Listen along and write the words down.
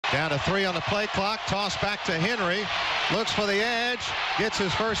Down to 3 on the play clock. Toss back to Henry. Looks for the edge. Gets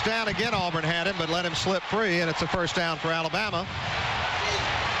his first down again. Auburn had him, but let him slip free, and it's a first down for Alabama.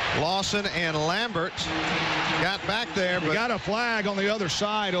 Lawson and Lambert got back there. But got a flag on the other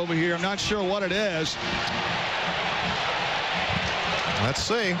side over here. I'm not sure what it is. Let's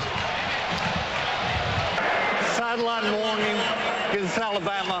see. Sideline warning against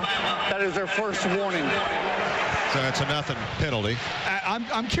Alabama. That is their first warning. So it's a nothing penalty.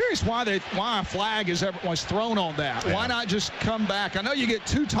 I'm curious why a flag was thrown on that. Yeah. Why not just come back? I know you get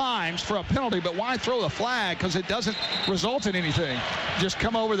 2 times for a penalty, but why throw the flag? Because it doesn't result in anything. Just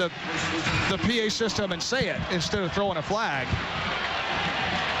come over the PA system and say it instead of throwing a flag.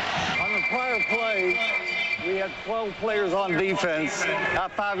 On the prior play, we had 12 players on defense.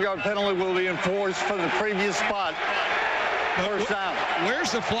 That 5-yard penalty will be enforced for the previous spot. First down.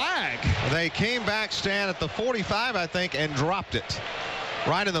 Where's the flag? They came back, Stan, at the 45, I think, and dropped it.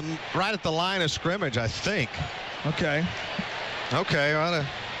 Right at the line of scrimmage, I think. Okay. Okay.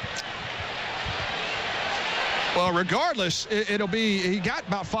 Well, regardless, it'll be, he got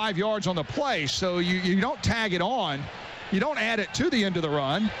about 5 yards on the play, so you don't tag it on. You don't add it to the end of the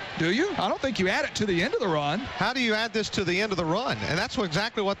run, do you? I don't think you add it to the end of the run. How do you add this to the end of the run? And that's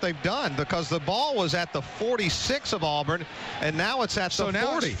exactly what they've done, because the ball was at the 46 of Auburn, and now it's at the 40. So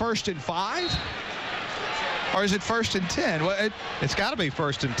now it's 1st and 5? Or is it 1st and 10? Well, it's got to be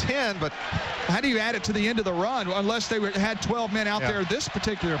 1st and 10, but how do you add it to the end of the run unless they had 12 men out there this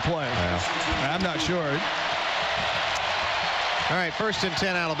particular play? Yeah. I'm not sure. All right, 1st and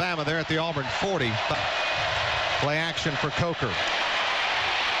 10 Alabama. They're at the Auburn 40. Play action for Coker.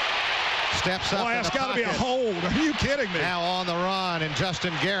 Steps up. Boy, that's got to be a hold. Are you kidding me? Now on the run, and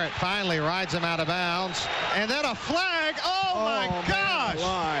Justin Garrett finally rides him out of bounds. And then a flag. Oh my gosh.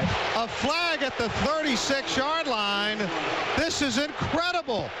 A flag at the 36-yard line. This is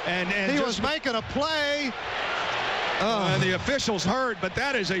incredible. And he was making a play. And the official's hurt, but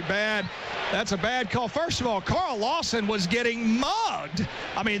that's a bad call. First of all, Carl Lawson was getting mugged.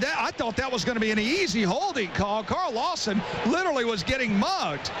 I mean, I thought that was going to be an easy holding call. Carl Lawson literally was getting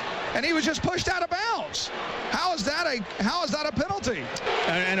mugged, and he was just pushed out of bounds. How is that a penalty?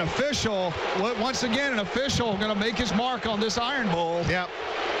 An official, once again, going to make his mark on this Iron Bowl. Yep.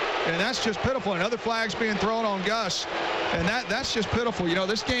 And that's just pitiful. Another flag's being thrown on Gus. And that's just pitiful. You know,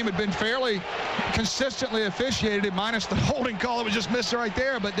 this game had been fairly consistently officiated, minus the holding call that was just missed right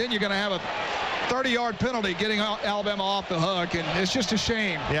there. But then you're going to have a 30-yard penalty getting Alabama off the hook. And it's just a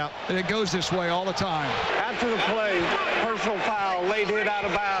shame that it goes this way all the time. After the play, personal foul, late hit out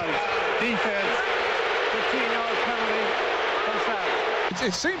of bounds. Defense, 15-yard penalty, first down.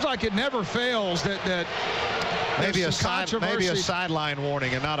 It seems like it never fails that maybe a sideline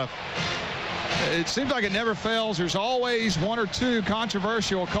warning and not a. It seems like it never fails. There's always 1 or 2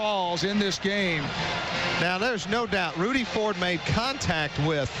 controversial calls in this game. Now, there's no doubt Rudy Ford made contact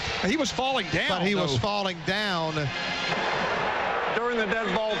with. He was falling down. But he was falling down. During the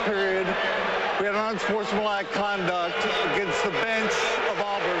dead ball period, we had unsportsmanlike conduct against the bench of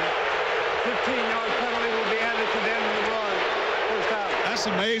Auburn. 15-yard penalty will be added to the end of the run. That's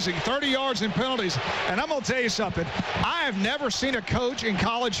amazing. 30 yards in penalties. And I'm going to tell you something. I have never seen a coach in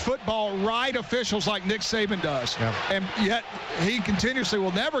college football ride officials like Nick Saban does. Yeah. And yet he continuously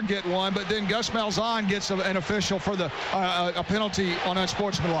will never get one, but then Gus Malzahn gets an official for a penalty on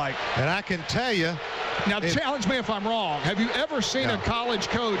unsportsmanlike. And I can tell you. Now, challenge me if I'm wrong. Have you ever seen a college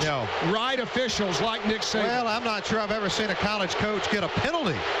coach ride officials like Nick Saban? Well, I'm not sure I've ever seen a college coach get a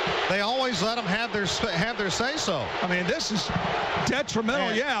penalty. They always let them have their say-so. I mean, this is detrimental.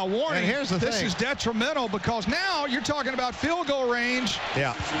 Warning. And here's the thing. This is detrimental because now you're talking about field goal range.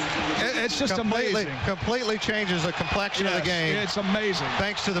 Yeah. It's just amazing. Completely changes the complexion of the game. It's amazing.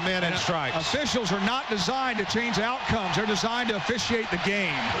 Thanks to the men in stripes. Officials are not designed to change outcomes. They're designed to officiate the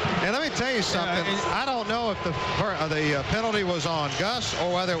game. And let me tell you something. I don't know if the penalty was on Gus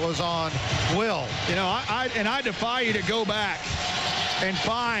or whether it was on Will. You know, I defy you to go back and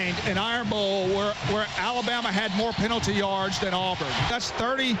find an Iron Bowl where Alabama had more penalty yards than Auburn. That's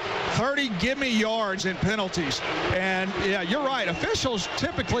 30 give-me yards in penalties. And, yeah, you're right. Officials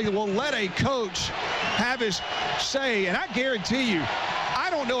typically will let a coach have his say. And I guarantee you, I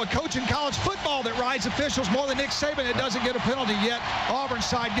don't know a coach in college football that rides officials more than Nick Saban that doesn't get a penalty yet. Auburn's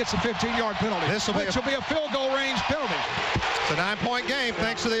side gets a 15-yard penalty, which will be a field goal range penalty. It's a 9-point game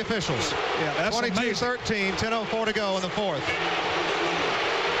thanks to the officials. Yeah, that's 22-13, 10:04 to go in the fourth.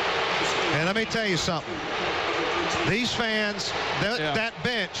 And let me tell you something. These fans, that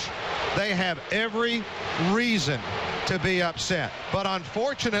bench, they have every reason to be upset. But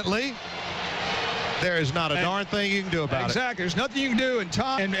unfortunately, there is not a darn thing you can do about it. Exactly. There's nothing you can do.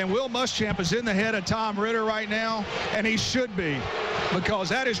 And Will Muschamp is in the head of Tom Ritter right now, and he should be, because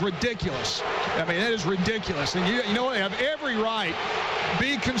that is ridiculous. I mean, that is ridiculous. And you know what? They have every right.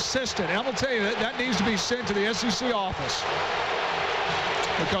 Be consistent. And I'm going to tell you that needs to be sent to the SEC office,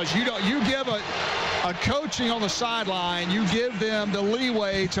 because you give a coaching on the sideline, you give them the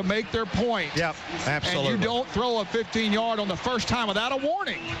leeway to make their point. Yep, absolutely. And you don't throw a 15-yard on the first time without a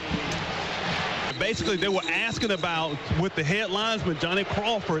warning. Basically, they were asking about, with the head linesman, Johnny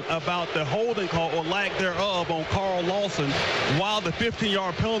Crawford, about the holding call or lack thereof on Carl Lawson while the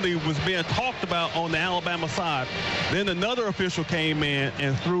 15-yard penalty was being talked about on the Alabama side. Then another official came in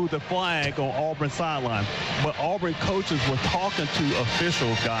and threw the flag on Auburn's sideline. But Auburn coaches were talking to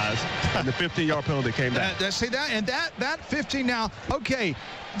officials, guys, and the 15-yard penalty came down. See that 15 now, okay.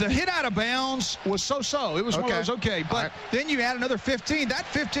 The hit out of bounds was so-so. It was one of those okay. But then you add another 15. That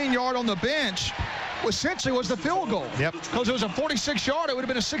 15-yard on the bench essentially was the field goal. Yep. Because it was a 46-yarder. It would have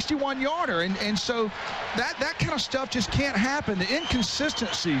been a 61-yarder. And so that kind of stuff just can't happen. The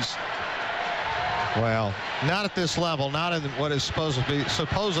inconsistencies. Well, not at this level. Not in what is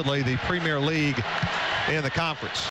supposedly the Premier League in the conference.